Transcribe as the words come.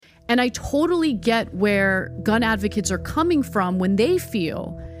And I totally get where gun advocates are coming from when they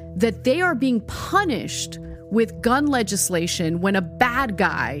feel that they are being punished with gun legislation when a bad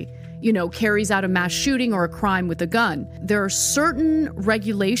guy, carries out a mass shooting or a crime with a gun. There are certain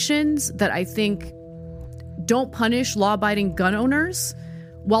regulations that I think don't punish law-abiding gun owners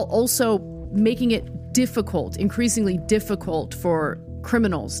while also making it increasingly difficult for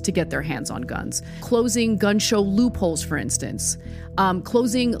criminals to get their hands on guns. Closing gun show loopholes, for instance.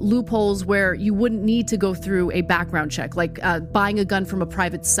 Closing loopholes where you wouldn't need to go through a background check, like buying a gun from a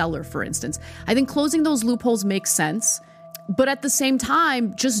private seller, for instance. I think closing those loopholes makes sense. But at the same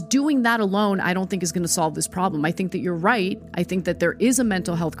time, just doing that alone, I don't think is going to solve this problem. I think that you're right. I think that there is a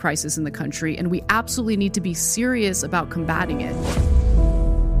mental health crisis in the country, and we absolutely need to be serious about combating it.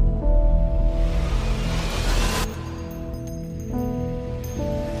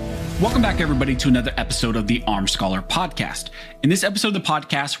 Welcome back, everybody, to another episode of the Armed Scholar Podcast. In this episode of the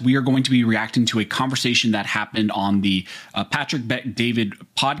podcast, we are going to be reacting to a conversation that happened on the Patrick Bet-David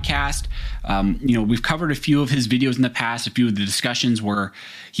podcast. We've covered a few of his videos in the past, a few of the discussions where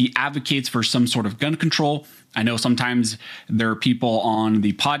he advocates for some sort of gun control. I know sometimes there are people on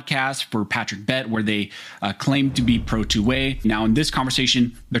the podcast for Patrick Bet where they claim to be pro two-way. Now, in this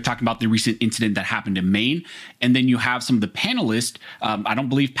conversation, they're talking about the recent incident that happened in Maine. And then you have some of the panelists. I don't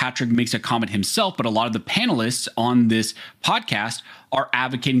believe Patrick makes a comment himself, but a lot of the panelists on this podcast are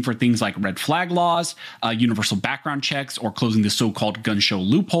advocating for things like red flag laws, universal background checks, or closing the so-called gun show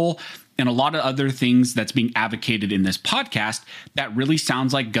loophole, and a lot of other things that's being advocated in this podcast that really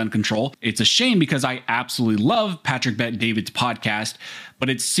sounds like gun control. It's a shame because I absolutely love Patrick Bet-David's podcast,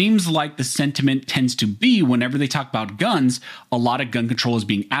 but it seems like the sentiment tends to be whenever they talk about guns, a lot of gun control is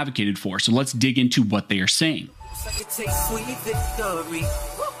being advocated for. So let's dig into what they are saying.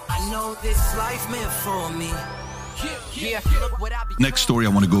 Next story I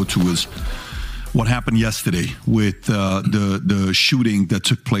want to go to is what happened yesterday with the shooting that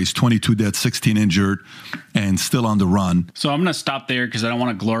took place, 22 dead, 16 injured, and still on the run. So I'm going to stop there because I don't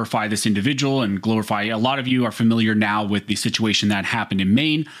want to glorify this individual and glorify. A lot of you are familiar now with the situation that happened in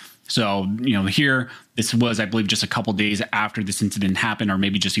Maine. So, here, this was, I believe, just a couple days after this incident happened, or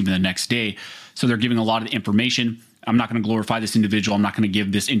maybe just even the next day. So they're giving a lot of information. I'm not going to glorify this individual. I'm not going to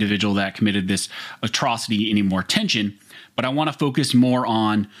give this individual that committed this atrocity any more attention. But I want to focus more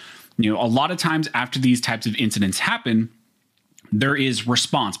on, a lot of times after these types of incidents happen, there is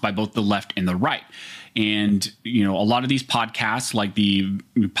response by both the left and the right. And, a lot of these podcasts, like the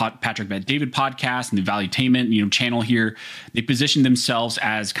Patrick Bet-David podcast and the Valuetainment, channel here, they position themselves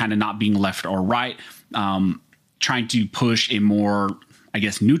as kind of not being left or right, trying to push a more,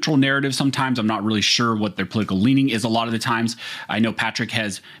 neutral narrative sometimes. I'm not really sure what their political leaning is a lot of the times. I know Patrick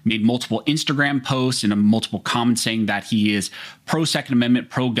has made multiple Instagram posts and multiple comments saying that he is pro-Second Amendment,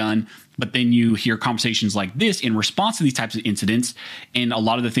 pro-gun, but then you hear conversations like this in response to these types of incidents, and a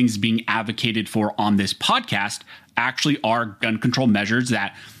lot of the things being advocated for on this podcast actually are gun control measures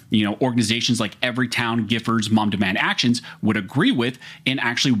that organizations like Everytown, Giffords, Mom Demand Actions would agree with and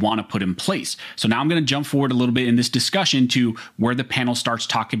actually want to put in place. So now I'm going to jump forward a little bit in this discussion to where the panel starts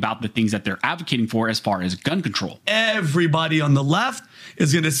talking about the things that they're advocating for as far as gun control. Everybody on the left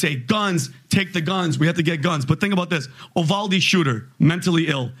is going to say guns, take the guns, we have to get guns. But think about this. Uvalde shooter, mentally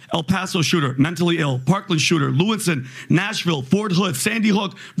ill. El Paso shooter, mentally ill. Parkland shooter, Lewiston, Nashville, Fort Hood, Sandy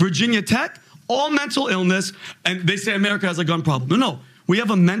Hook, Virginia Tech, all mental illness. And they say America has a gun problem. No. We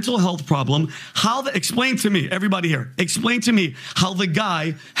have a mental health problem. Explain to me, everybody here, explain to me how the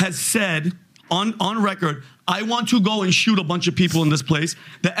guy has said on record, I want to go and shoot a bunch of people in this place.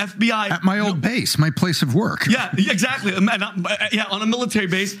 The FBI... At my old base, my place of work. Yeah, exactly. On a military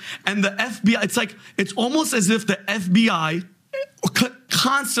base. And the FBI, it's almost as if the FBI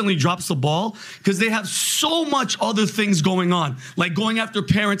constantly drops the ball because they have so much other things going on, like going after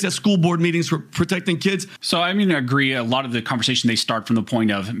parents at school board meetings for protecting kids. So I'm going to agree. A lot of the conversation, they start from the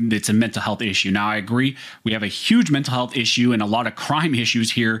point of it's a mental health issue. Now, I agree. We have a huge mental health issue and a lot of crime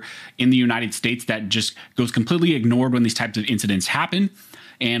issues here in the United States that just goes completely ignored when these types of incidents happen.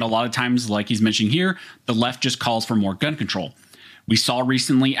 And a lot of times, like he's mentioning here, the left just calls for more gun control. We saw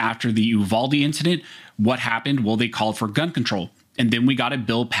recently after the Uvalde incident, what happened? Well, they called for gun control. And then we got a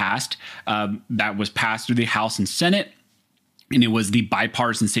bill passed that was passed through the House and Senate. And it was the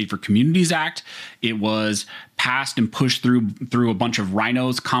Bipartisan Safer Communities Act. It was passed and pushed through a bunch of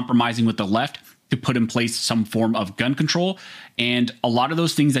rhinos compromising with the left to put in place some form of gun control. And a lot of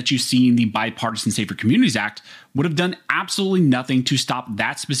those things that you see in the Bipartisan Safer Communities Act would have done absolutely nothing to stop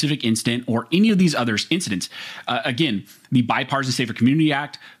that specific incident or any of these other incidents. Again, the Bipartisan Safer Community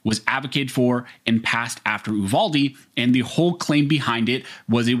Act was advocated for and passed after Uvalde, and the whole claim behind it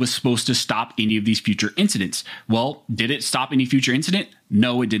was supposed to stop any of these future incidents. Well, did it stop any future incident?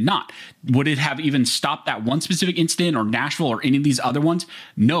 No, it did not. Would it have even stopped that one specific incident or Nashville or any of these other ones?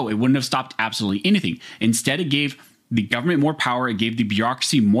 No, it wouldn't have stopped absolutely anything. Instead, it gave the government more power. It gave the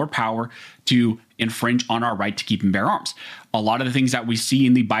bureaucracy more power to infringe on our right to keep and bear arms. A lot of the things that we see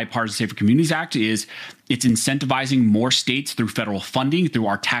in the Bipartisan Safer Communities Act is it's incentivizing more states through federal funding, through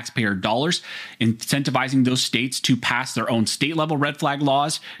our taxpayer dollars, incentivizing those states to pass their own state level red flag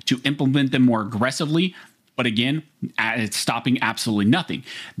laws, to implement them more aggressively. But again, it's stopping absolutely nothing.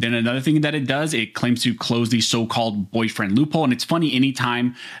 Then another thing that it does, it claims to close the so-called boyfriend loophole. And it's funny,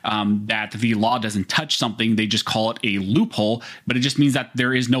 anytime that the law doesn't touch something, they just call it a loophole. But it just means that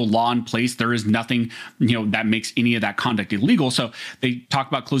there is no law in place. There is nothing, that makes any of that conduct illegal. So they talk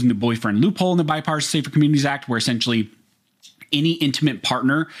about closing the boyfriend loophole in the Bipartisan Safer Communities Act, where essentially any intimate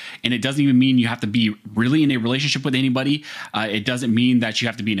partner, and it doesn't even mean you have to be really in a relationship with anybody. It doesn't mean that you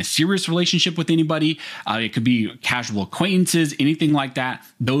have to be in a serious relationship with anybody. It could be casual acquaintances, anything like that.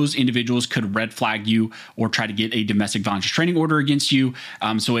 Those individuals could red flag you or try to get a domestic violence restraining order against you.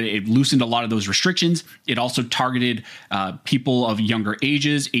 So it loosened a lot of those restrictions. It also targeted people of younger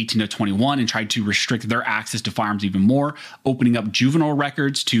ages, 18 to 21, and tried to restrict their access to firearms even more, opening up juvenile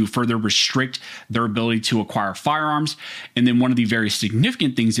records to further restrict their ability to acquire firearms. And then one of the very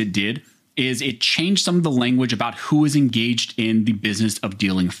significant things it did is it changed some of the language about who is engaged in the business of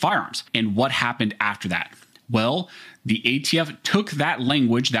dealing firearms. And what happened after that? Well, the ATF took that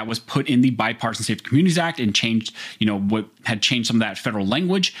language that was put in the Bipartisan Safe Communities Act and changed, what had changed some of that federal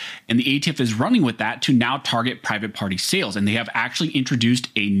language. And the ATF is running with that to now target private party sales. And they have actually introduced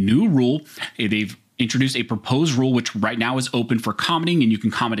a new rule. They've introduced a proposed rule, which right now is open for commenting, and you can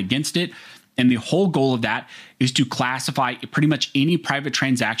comment against it. And the whole goal of that is to classify pretty much any private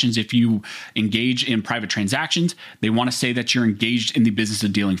transactions. If you engage in private transactions, they want to say that you're engaged in the business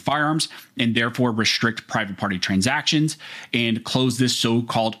of dealing firearms and therefore restrict private party transactions and close this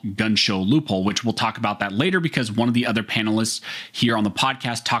so-called gun show loophole, which we'll talk about that later because one of the other panelists here on the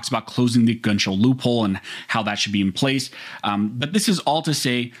podcast talks about closing the gun show loophole and how that should be in place. But this is all to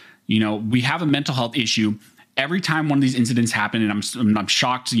say, we have a mental health issue. Every time one of these incidents happen, and I'm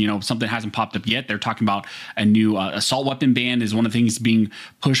shocked, something hasn't popped up yet. They're talking about a new assault weapon ban is one of the things being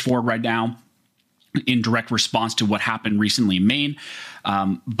pushed forward right now in direct response to what happened recently in Maine.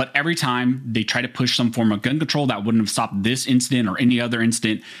 But every time they try to push some form of gun control that wouldn't have stopped this incident or any other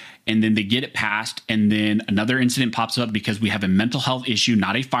incident, and then they get it passed, and then another incident pops up because we have a mental health issue,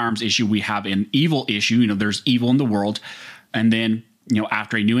 not a firearms issue. We have an evil issue. There's evil in the world. And then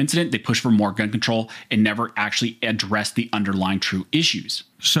after a new incident, they push for more gun control and never actually address the underlying true issues.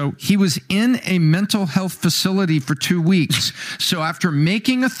 So he was in a mental health facility for 2 weeks. So after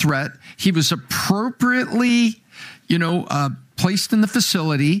making a threat, he was appropriately, placed in the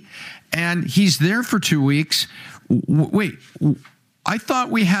facility, and he's there for 2 weeks. Wait, I thought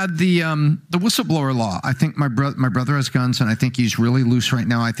we had the whistleblower law. I think my brother has guns, and I think he's really loose right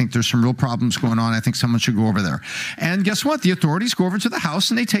now. I think there's some real problems going on. I think someone should go over there. And guess what? The authorities go over to the house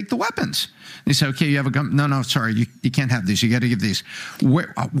and they take the weapons. They say, okay, you have a gun. No, sorry, you can't have these. You got to give these.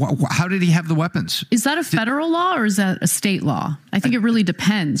 How did he have the weapons? Is that a federal law or is that a state law? I think it really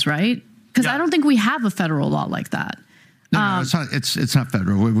depends, right? Because I don't think we have a federal law like that. No, it's not. It's not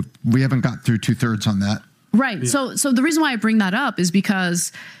federal. We haven't got through 2/3 on that. Right. Yeah. So the reason why I bring that up is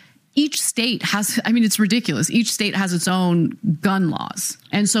because each state has, it's ridiculous. Each state has its own gun laws.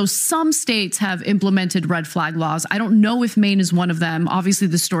 And so some states have implemented red flag laws. I don't know if Maine is one of them. Obviously,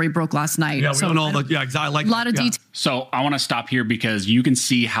 the story broke last night. Yeah, we don't know. Exactly. A lot of details. So I want to stop here because you can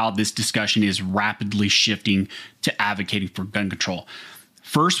see how this discussion is rapidly shifting to advocating for gun control.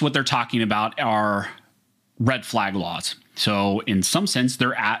 First, what they're talking about are red flag laws. So in some sense,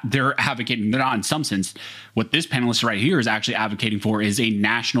 they're advocating, they're not in some sense, what this panelist right here is actually advocating for is a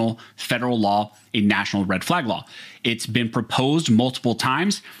national federal law, a national red flag law. It's been proposed multiple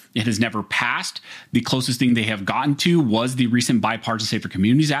times. It has never passed. The closest thing they have gotten to was the recent Bipartisan Safer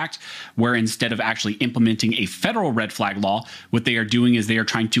Communities Act, where instead of actually implementing a federal red flag law, what they are doing is they are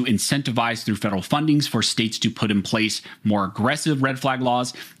trying to incentivize through federal fundings for states to put in place more aggressive red flag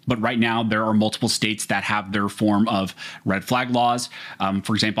laws. But right now, there are multiple states that have their form of red flag laws.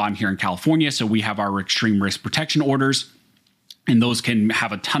 For example, I'm here in California, so we have our extreme risk protection orders. And those can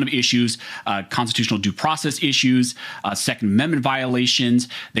have a ton of issues, constitutional due process issues, Second Amendment violations.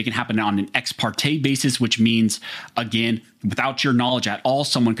 They can happen on an ex parte basis, which means, again, without your knowledge at all,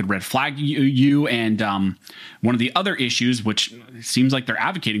 someone could red flag you. And one of the other issues, which seems like they're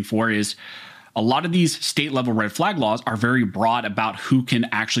advocating for, is a lot of these state level red flag laws are very broad about who can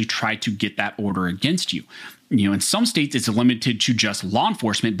actually try to get that order against you. In some states, it's limited to just law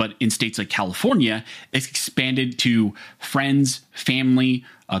enforcement, but in states like California, it's expanded to friends, family,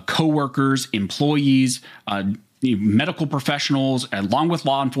 coworkers, employees, medical professionals, along with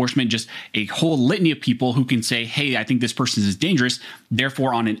law enforcement, just a whole litany of people who can say, hey, I think this person is dangerous.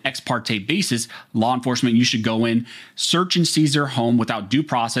 Therefore, on an ex parte basis, law enforcement, you should go in, search and seize their home without due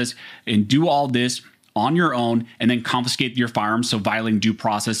process, and do all this on your own, and then confiscate your firearms, so violating due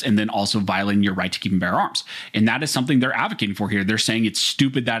process, and then also violating your right to keep and bear arms. And that is something they're advocating for here. They're saying it's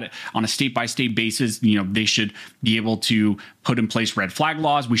stupid that on a state-by-state basis, they should be able to put in place red flag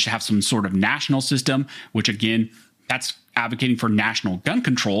laws. We should have some sort of national system, which again, that's advocating for national gun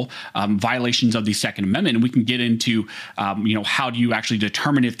control, violations of the Second Amendment. And we can get into, how do you actually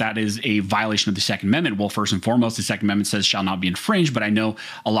determine if that is a violation of the Second Amendment? Well, first and foremost, the Second Amendment says shall not be infringed. But I know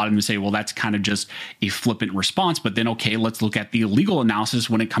a lot of them say, well, that's kind of just a flippant response. But then, okay, let's look at the legal analysis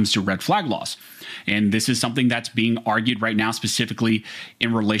when it comes to red flag laws. And this is something that's being argued right now, specifically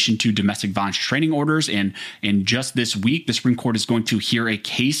in relation to domestic violence restraining orders. And just this week, the Supreme Court is going to hear a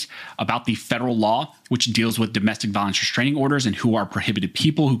case about the federal law, which deals with domestic violence restraining orders and who are prohibited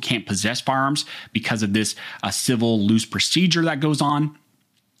people who can't possess firearms because of this civil loose procedure that goes on.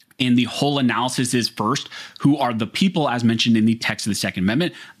 And the whole analysis is, first, who are the people as mentioned in the text of the Second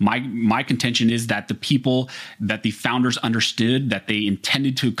Amendment? My contention is that the people that the founders understood that they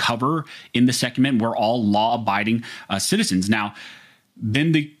intended to cover in the Second Amendment were all law-abiding citizens. Now,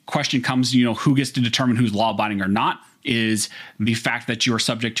 then the question comes, who gets to determine who's law-abiding or not? Is the fact that you are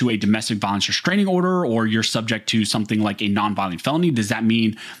subject to a domestic violence restraining order, or you're subject to something like a nonviolent felony. Does that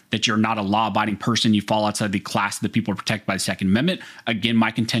mean that you're not a law-abiding person? You fall outside the class that people are protected by the Second Amendment? Again, my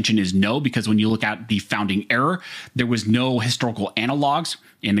contention is no, because when you look at the founding era, there was no historical analogs.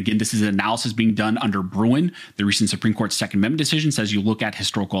 And again, this is an analysis being done under Bruin. The recent Supreme Court Second Amendment decision says you look at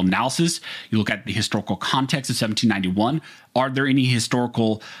historical analysis, you look at the historical context of 1791. Are there any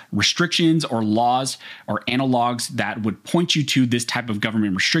historical restrictions or laws or analogs that would point you to this type of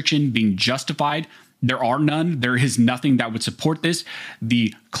government restriction being justified? There are none. There is nothing that would support this.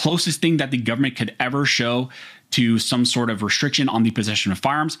 The closest thing that the government could ever show to some sort of restriction on the possession of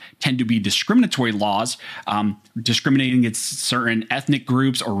firearms tend to be discriminatory laws, discriminating against certain ethnic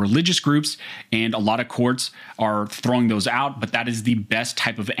groups or religious groups. And a lot of courts are throwing those out, but that is the best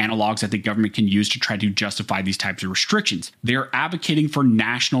type of analogs that the government can use to try to justify these types of restrictions. They're advocating for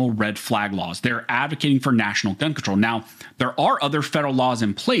national red flag laws. They're advocating for national gun control. Now, there are other federal laws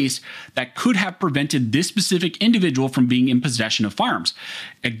in place that could have prevented this specific individual from being in possession of firearms.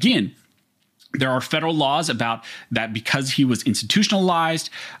 Again, there are federal laws about that because he was institutionalized,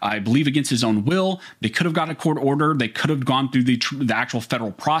 I believe against his own will. They could have gotten a court order. They could have gone through the actual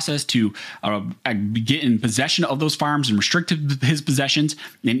federal process to get in possession of those firearms and restricted his possessions.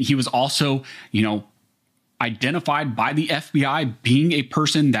 And he was also, identified by the FBI being a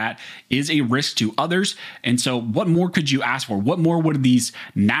person that is a risk to others. And so what more could you ask for? What more would these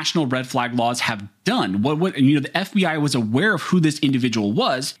national red flag laws have done? The FBI was aware of who this individual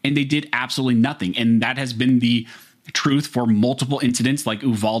was, and they did absolutely nothing. And that has been the truth for multiple incidents like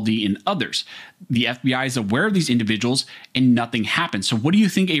Uvalde and others. The FBI is aware of these individuals and nothing happens. So what do you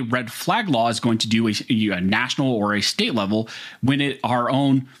think a red flag law is going to do a national or a state level when our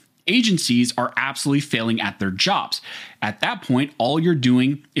own agencies are absolutely failing at their jobs? At that point, all you're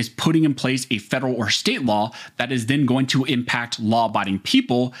doing is putting in place a federal or state law that is then going to impact law-abiding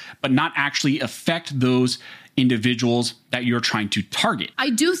people, but not actually affect those individuals that you're trying to target. I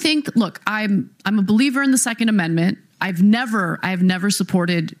do think, look, I'm a believer in the Second Amendment. I've never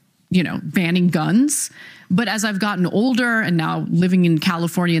supported, banning guns. But as I've gotten older and now living in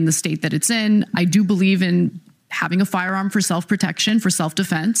California in the state that it's in, I do believe in having a firearm for self-protection, for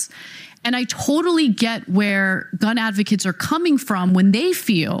self-defense. And I totally get where gun advocates are coming from when they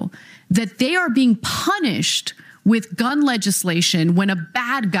feel that they are being punished with gun legislation when a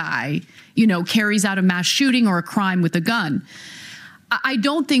bad guy, carries out a mass shooting or a crime with a gun. I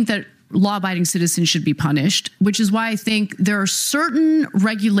don't think that law-abiding citizens should be punished, which is why I think there are certain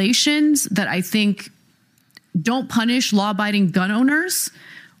regulations that I think don't punish law-abiding gun owners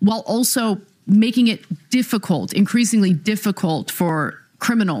while also making it increasingly difficult for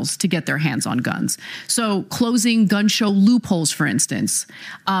criminals to get their hands on guns. So closing gun show loopholes, for instance,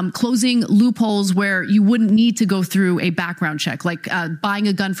 closing loopholes where you wouldn't need to go through a background check, like buying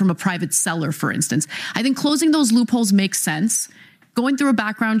a gun from a private seller, for instance. I think closing those loopholes makes sense. Going through a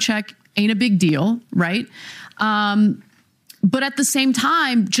background check ain't a big deal, right? But at the same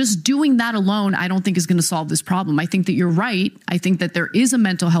time, just doing that alone, I don't think is going to solve this problem. I think that you're right. I think that there is a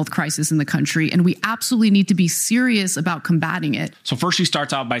mental health crisis in the country, and we absolutely need to be serious about combating it. So first, she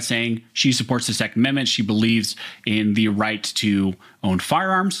starts out by saying she supports the Second Amendment. She believes in the right to own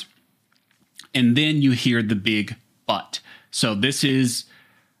firearms. And then you hear the big but. So this is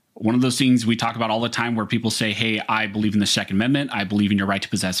one of those things we talk about all the time where people say, hey, I believe in the Second Amendment. I believe in your right to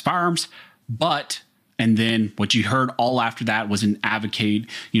possess firearms. But... and then what you heard all after that was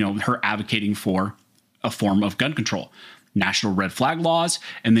her advocating for a form of gun control, national red flag laws.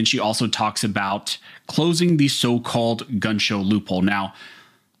 And then she also talks about closing the so-called gun show loophole. Now,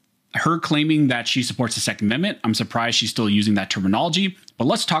 her claiming that she supports the Second Amendment, I'm surprised she's still using that terminology. But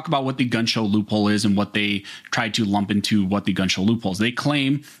let's talk about what the gun show loophole is and what they tried to lump into what the gun show loophole is. They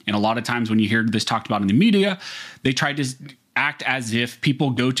claim, and a lot of times when you hear this talked about in the media, they tried to act as if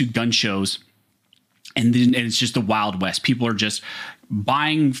people go to gun shows and it's just the Wild West. People are just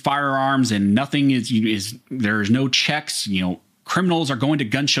buying firearms and nothing is there's no checks. Criminals are going to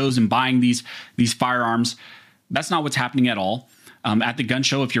gun shows and buying these firearms. That's not what's happening at all. At the gun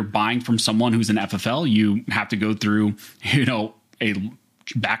show, if you're buying from someone who's an FFL, you have to go through, a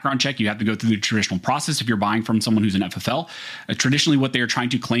background check. You have to go through the traditional process if you're buying from someone who's an FFL. Traditionally, what they are trying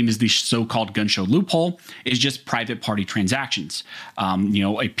to claim is the so-called gun show loophole is just private party transactions.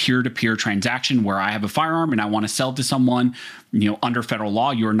 A peer-to-peer transaction where I have a firearm and I want to sell it to someone. Under federal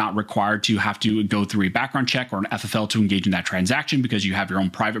law, you are not required to have to go through a background check or an FFL to engage in that transaction because you have your own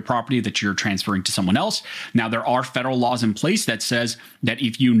private property that you're transferring to someone else. Now, there are federal laws in place that says that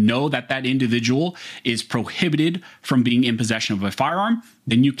if you know that that individual is prohibited from being in possession of a firearm,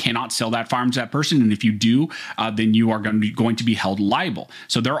 then you cannot sell that firearm to that person. And if you do, then you are going to be held liable.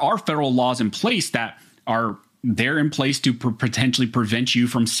 So there are federal laws in place that are there in place to potentially prevent you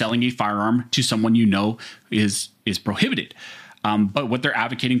from selling a firearm to someone is prohibited. But what they're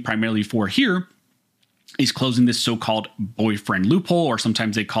advocating primarily for here is closing this so-called boyfriend loophole, or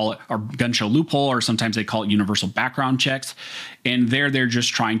sometimes they call it our gun show loophole, or sometimes they call it universal background checks. And they're just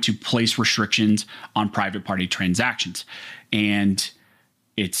trying to place restrictions on private party transactions. And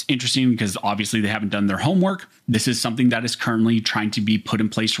it's interesting because obviously they haven't done their homework. This is something that is currently trying to be put in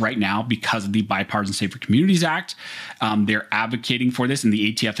place right now because of the Bipartisan Safer Communities Act. They're advocating for this, and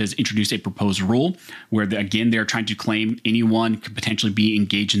the ATF has introduced a proposed rule where, they're trying to claim anyone could potentially be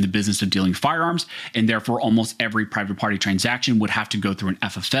engaged in the business of dealing firearms, and therefore almost every private party transaction would have to go through an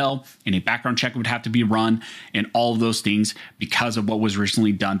FFL, and a background check would have to be run, and all of those things because of what was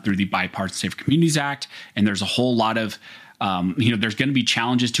recently done through the Bipartisan Safer Communities Act. And there's a whole lot of there's going to be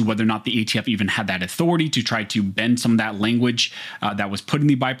challenges to whether or not the ATF even had that authority to try to bend some of that language that was put in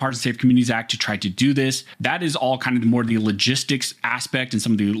the Bipartisan Safe Communities Act to try to do this. That is all kind of more the logistics aspect and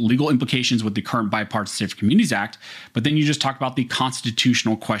some of the legal implications with the current Bipartisan Safe Communities Act. But then you just talk about the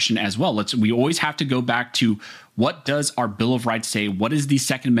constitutional question as well. We always have to go back to what does our Bill of Rights say? What is the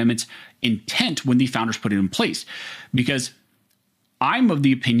Second Amendment's intent when the founders put it in place? Because I'm of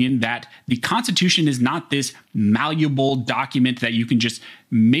the opinion that the Constitution is not this malleable document that you can just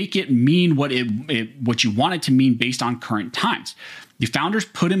make it mean what you want it to mean based on current times. The founders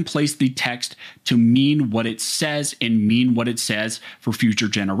put in place the text to mean what it says and mean what it says for future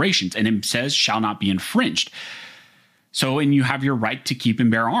generations. And it says shall not be infringed. And you have your right to keep and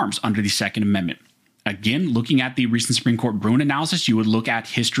bear arms under the Second Amendment. Again, looking at the recent Supreme Court Bruin analysis, you would look at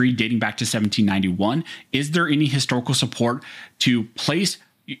history dating back to 1791. Is there any historical support to place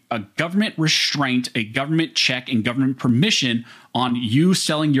a government restraint, a government check, and government permission on you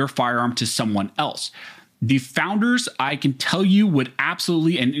selling your firearm to someone else? The founders, I can tell you, would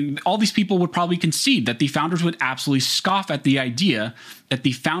absolutely, and all these people would probably concede that the founders would absolutely scoff at the idea that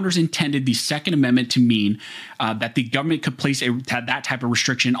the founders intended the Second Amendment to mean that the government could place that type of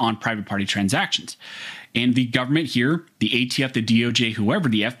restriction on private party transactions. And the government here, the ATF, the DOJ, whoever,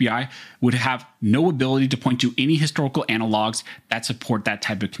 the FBI, would have no ability to point to any historical analogs that support that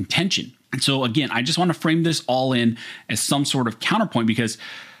type of contention. And so again, I just want to frame this all in as some sort of counterpoint, because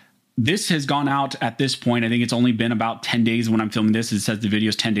this has gone out at this point. I think it's only been about 10 days when I'm filming this. It says the video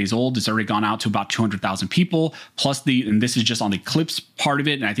is 10 days old. It's already gone out to about 200,000 people, plus and this is just on the clips part of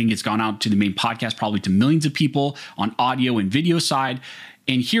it. And I think it's gone out to the main podcast, probably to millions of people on audio and video side.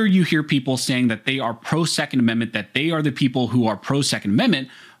 And here you hear people saying that they are pro Second Amendment, that they are the people who are pro Second Amendment,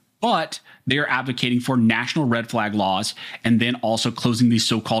 but they are advocating for national red flag laws and then also closing the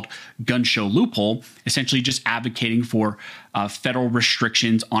so-called gun show loophole, essentially just advocating for federal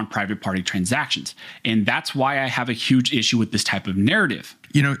restrictions on private party transactions. And that's why I have a huge issue with this type of narrative.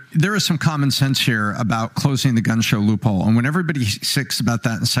 You know, there is some common sense here about closing the gun show loophole. And when everybody sicks about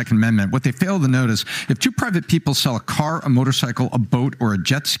that in the Second Amendment, what they fail to notice, if two private people sell a car, a motorcycle, a boat, or a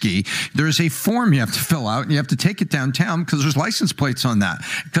jet ski, there's a form you have to fill out and you have to take it downtown because there's license plates on that,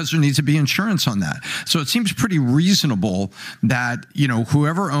 because there needs to be insurance on that. So it seems pretty reasonable that, you know,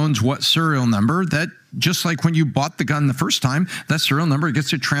 whoever owns what serial number, that just like when you bought the gun the first time, that serial number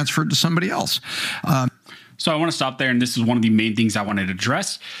gets it transferred to somebody else. So I want to stop there, and this is one of the main things I wanted to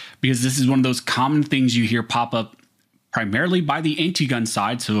address, because this is one of those common things you hear pop up primarily by the anti-gun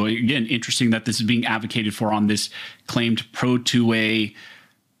side. So again, interesting that this is being advocated for on this claimed pro-2A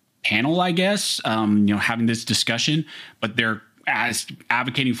panel, I guess, having this discussion, but they're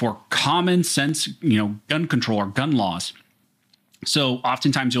advocating for common sense, gun control or gun laws. So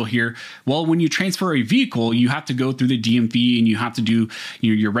oftentimes you'll hear, well, when you transfer a vehicle, you have to go through the DMV and you have to do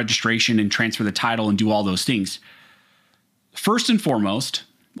your registration and transfer the title and do all those things. First and foremost,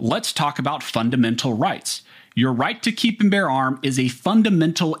 let's talk about fundamental rights. Your right to keep and bear arms is a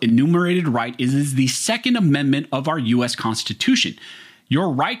fundamental enumerated right. It is the Second Amendment of our U.S. Constitution.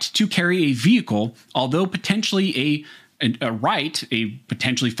 Your right to carry a vehicle, although potentially a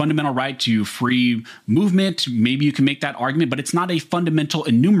potentially fundamental right to free movement. Maybe you can make that argument, but it's not a fundamental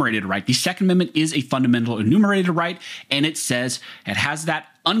enumerated right. The Second Amendment is a fundamental enumerated right, and it says it has that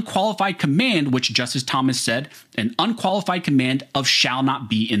unqualified command, which Justice Thomas said, an unqualified command of shall not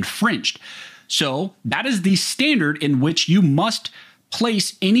be infringed. So that is the standard in which you must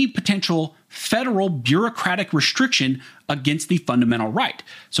place any potential federal bureaucratic restriction against the fundamental right.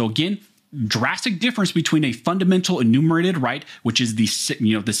 So again, drastic difference between a fundamental enumerated right, which is the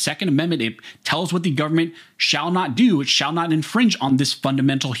Second Amendment. It tells what the government shall not do. It shall not infringe on this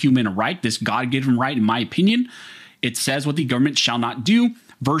fundamental human right, this God-given right, in my opinion. It says what the government shall not do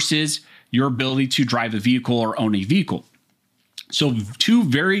versus your ability to drive a vehicle or own a vehicle. So two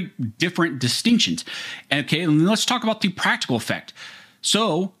very different distinctions. Okay, and let's talk about the practical effect.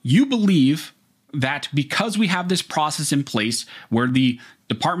 So you believe that because we have this process in place where the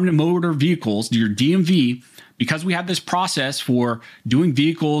Department of Motor Vehicles, your DMV, because we have this process for doing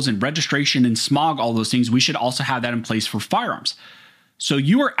vehicles and registration and smog, all those things, we should also have that in place for firearms. So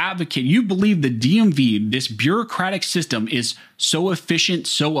you are advocating, you believe the DMV, this bureaucratic system, is so efficient,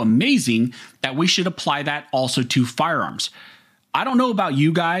 so amazing that we should apply that also to firearms. I don't know about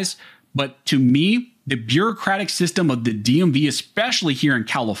you guys, but to me, the bureaucratic system of the DMV, especially here in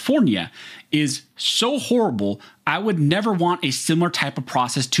California, is so horrible. I would never want a similar type of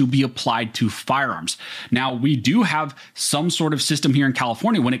process to be applied to firearms. Now, we do have some sort of system here in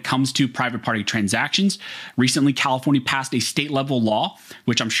California when it comes to private party transactions. Recently, California passed a state level law,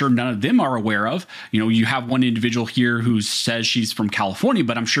 which I'm sure none of them are aware of. You have one individual here who says she's from California,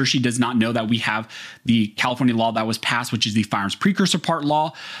 but I'm sure she does not know that we have the California law that was passed, which is the firearms precursor part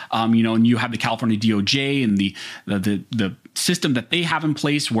law. And you have the California DOJ and the system that they have in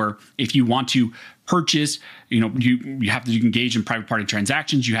place where if you want to purchase, you have to engage in private party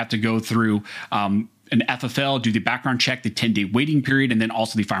transactions. You have to go through an FFL, do the background check, the 10-day waiting period, and then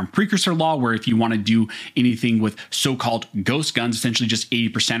also the firearm precursor law, where if you want to do anything with so-called ghost guns, essentially just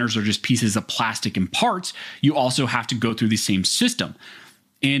 80%ers or just pieces of plastic and parts, you also have to go through the same system.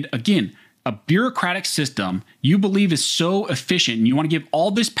 And again, a bureaucratic system you believe is so efficient, and you want to give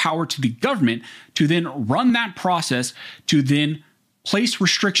all this power to the government to then run that process, to then place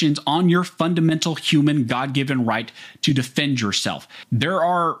restrictions on your fundamental human God-given right to defend yourself. There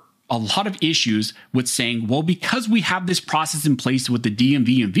are a lot of issues with saying, well, because we have this process in place with the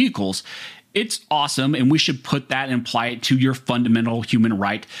DMV and vehicles, it's awesome, and we should put that and apply it to your fundamental human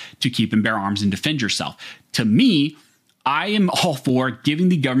right to keep and bear arms and defend yourself. To me, I am all for giving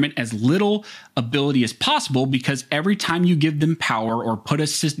the government as little ability as possible, because every time you give them power or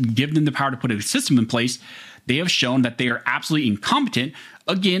give them the power to put a system in place, they have shown that they are absolutely incompetent.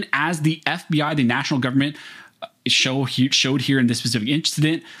 Again, as the FBI, the national government, showed here in this specific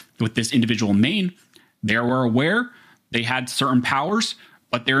incident with this individual in Maine, they were aware they had certain powers,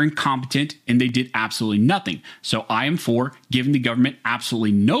 but they're incompetent and they did absolutely nothing. So I am for giving the government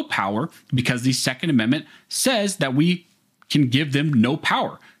absolutely no power, because the Second Amendment says that we can give them no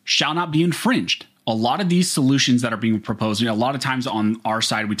power, shall not be infringed. A lot of these solutions that are being proposed, a lot of times on our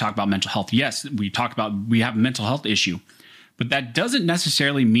side, we talk about mental health. Yes, we have a mental health issue, but that doesn't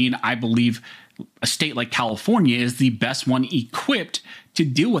necessarily mean I believe a state like California is the best one equipped to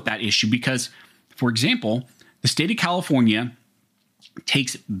deal with that issue. Because, for example, the state of California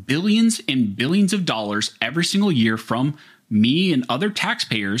takes billions and billions of dollars every single year from me and other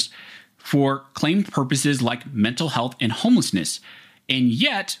taxpayers for claimed purposes like mental health and homelessness. And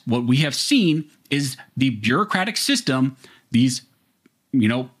yet what we have seen is the bureaucratic system, these,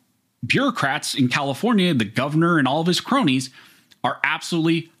 bureaucrats in California, the governor and all of his cronies, are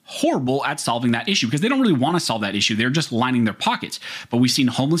absolutely horrible at solving that issue because they don't really want to solve that issue. They're just lining their pockets. But we've seen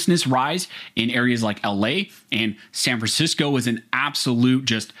homelessness rise in areas like LA, and San Francisco is an absolute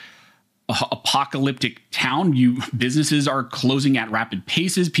just apocalyptic town. Businesses are closing at rapid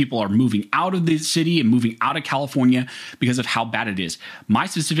paces. People are moving out of the city and moving out of California because of how bad it is. My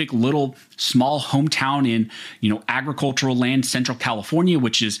specific little small hometown in, agricultural land, Central California,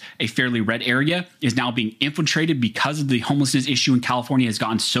 which is a fairly red area, is now being infiltrated because of the homelessness issue in California has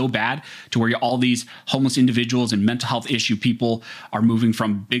gotten so bad to where all these homeless individuals and mental health issue people are moving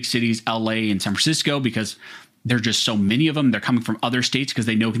from big cities, LA and San Francisco, because there are just so many of them. They're coming from other states because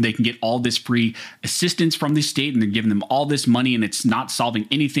they know they can get all this free assistance from the state, and they're giving them all this money, and it's not solving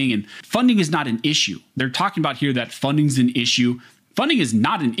anything. And funding is not an issue. They're talking about here that funding's an issue. Funding is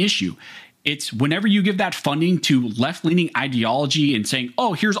not an issue. It's whenever you give that funding to left-leaning ideology and saying,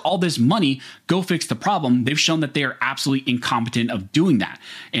 oh, here's all this money, go fix the problem. They've shown that they are absolutely incompetent of doing that.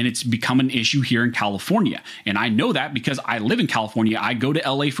 And it's become an issue here in California. And I know that because I live in California. I go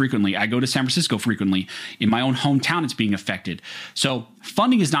to LA frequently. I go to San Francisco frequently. In my own hometown, it's being affected. So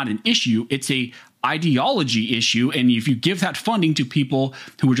funding is not an issue. It's a ideology issue. And if you give that funding to people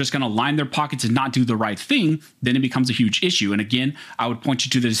who are just going to line their pockets and not do the right thing, then it becomes a huge issue. And again, I would point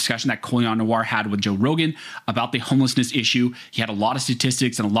you to the discussion that Colion Noir had with Joe Rogan about the homelessness issue. He had a lot of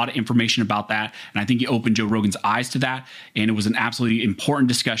statistics and a lot of information about that. And I think he opened Joe Rogan's eyes to that. And it was an absolutely important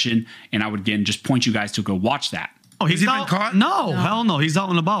discussion. And I would, again, just point you guys to go watch that. Oh, he's been out? caught? No, hell no. He's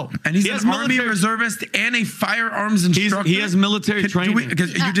out and about. And he's he an Army reservist and a firearms instructor. He has military training.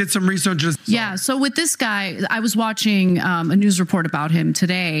 Because you did some research. Yeah. So with this guy, I was watching a news report about him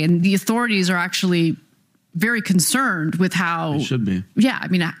today, and the authorities are actually very concerned with how It should be. Yeah, I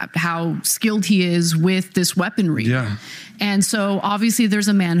mean, how skilled he is with this weaponry. Yeah. And so obviously there's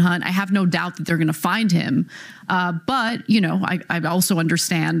a manhunt. I have no doubt that they're going to find him. But, I also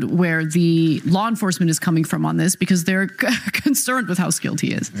understand where the law enforcement is coming from on this because they're concerned with how skilled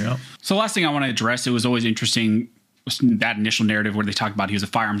he is. Yep. So last thing I want to address, it was always interesting, that initial narrative where they talked about he was a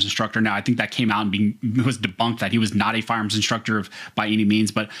firearms instructor. Now, I think that came out and was debunked that he was not a firearms instructor by any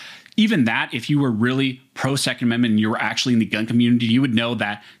means. But even that, if you were really pro Second Amendment and you were actually in the gun community, you would know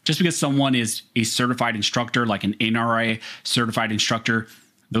that just because someone is a certified instructor, like an NRA certified instructor,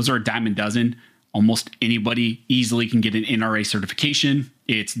 those are a dime a dozen. Almost anybody easily can get an NRA certification.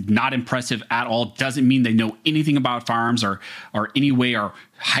 It's not impressive at all. Doesn't mean they know anything about firearms or any way are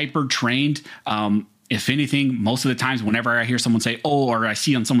hyper trained. If anything, most of the times whenever I hear someone say, oh, or I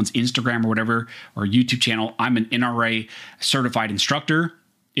see on someone's Instagram or whatever, or YouTube channel, I'm an NRA certified instructor,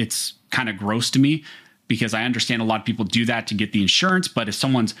 it's kind of gross to me because I understand a lot of people do that to get the insurance. But if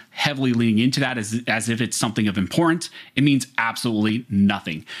someone's heavily leaning into that as if it's something of importance, it means absolutely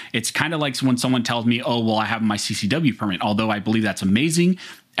nothing. It's kind of like when someone tells me, oh, well, I have my CCW permit, although I believe that's amazing.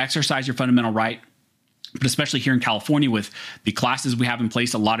 Exercise your fundamental right. But especially here in California with the classes we have in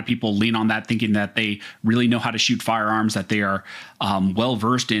place, a lot of people lean on that thinking that they really know how to shoot firearms, that they are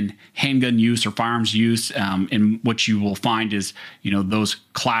well-versed in handgun use or firearms use. And what you will find is, those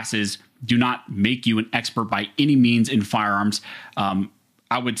classes do not make you an expert by any means in firearms.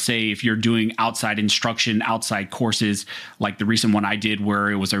 I would say if you're doing outside instruction, outside courses, like the recent one I did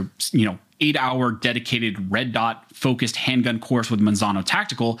where it was a 8-hour dedicated red dot focused handgun course with Manzano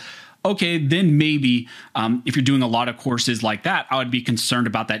Tactical, okay, then maybe if you're doing a lot of courses like that, I would be concerned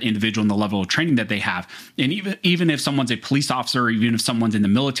about that individual and the level of training that they have. And even if someone's a police officer, or even if someone's in the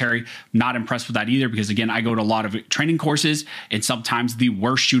military, not impressed with that either, because again, I go to a lot of training courses and sometimes the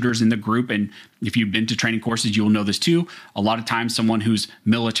worst shooters in the group, and if you've been to training courses, you'll know this too. A lot of times someone who's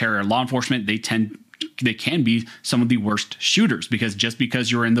military or law enforcement, they can be some of the worst shooters, because just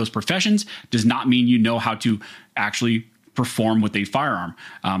because you're in those professions does not mean you know how to actually perform with a firearm.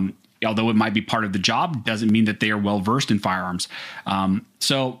 Although it might be part of the job, doesn't mean that they are well-versed in firearms.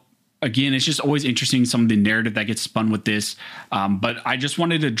 So again, it's just always interesting, some of the narrative that gets spun with this. But I just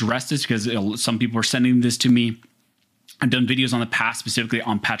wanted to address this because some people are sending this to me. I've done videos on the past, specifically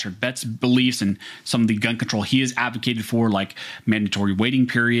on Patrick Bett's beliefs and some of the gun control he has advocated for, like mandatory waiting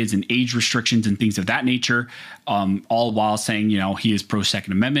periods and age restrictions and things of that nature, all while saying, he is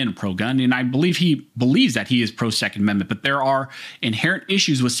pro-Second Amendment and pro-gun. And I believe he believes that he is pro-Second Amendment. But there are inherent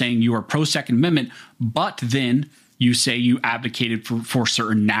issues with saying you are pro-Second Amendment, but then you say you advocated for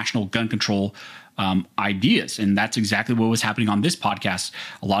certain national gun control ideas. And that's exactly what was happening on this podcast.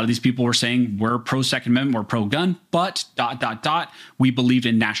 A lot of these people were saying we're pro Second Amendment, we're pro gun, but ... we believe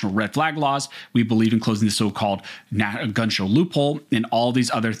in national red flag laws. We believe in closing the so-called gun show loophole and all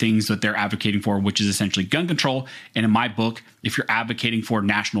these other things that they're advocating for, which is essentially gun control. And in my book, if you're advocating for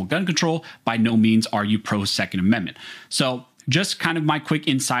national gun control, by no means are you pro Second Amendment. So just kind of my quick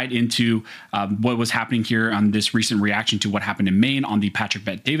insight into what was happening here on this recent reaction to what happened in Maine on the Patrick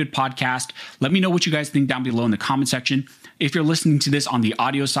Bet David podcast. Let me know what you guys think down below in the comment section. If you're listening to this on the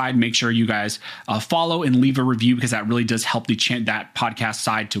audio side, make sure you guys follow and leave a review, because that really does help that podcast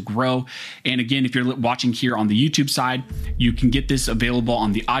side to grow. And again, if you're watching here on the YouTube side, you can get this available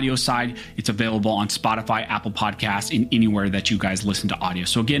on the audio side. It's available on Spotify, Apple Podcasts, and anywhere that you guys listen to audio.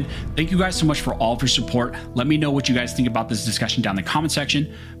 So again, thank you guys so much for all of your support. Let me know what you guys think about this discussion down in the comment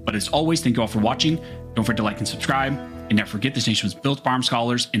section. But as always, thank you all for watching. Don't forget to like and subscribe. And never forget, this nation was built by armed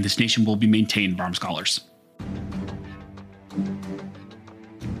scholars, and this nation will be maintained by armed scholars.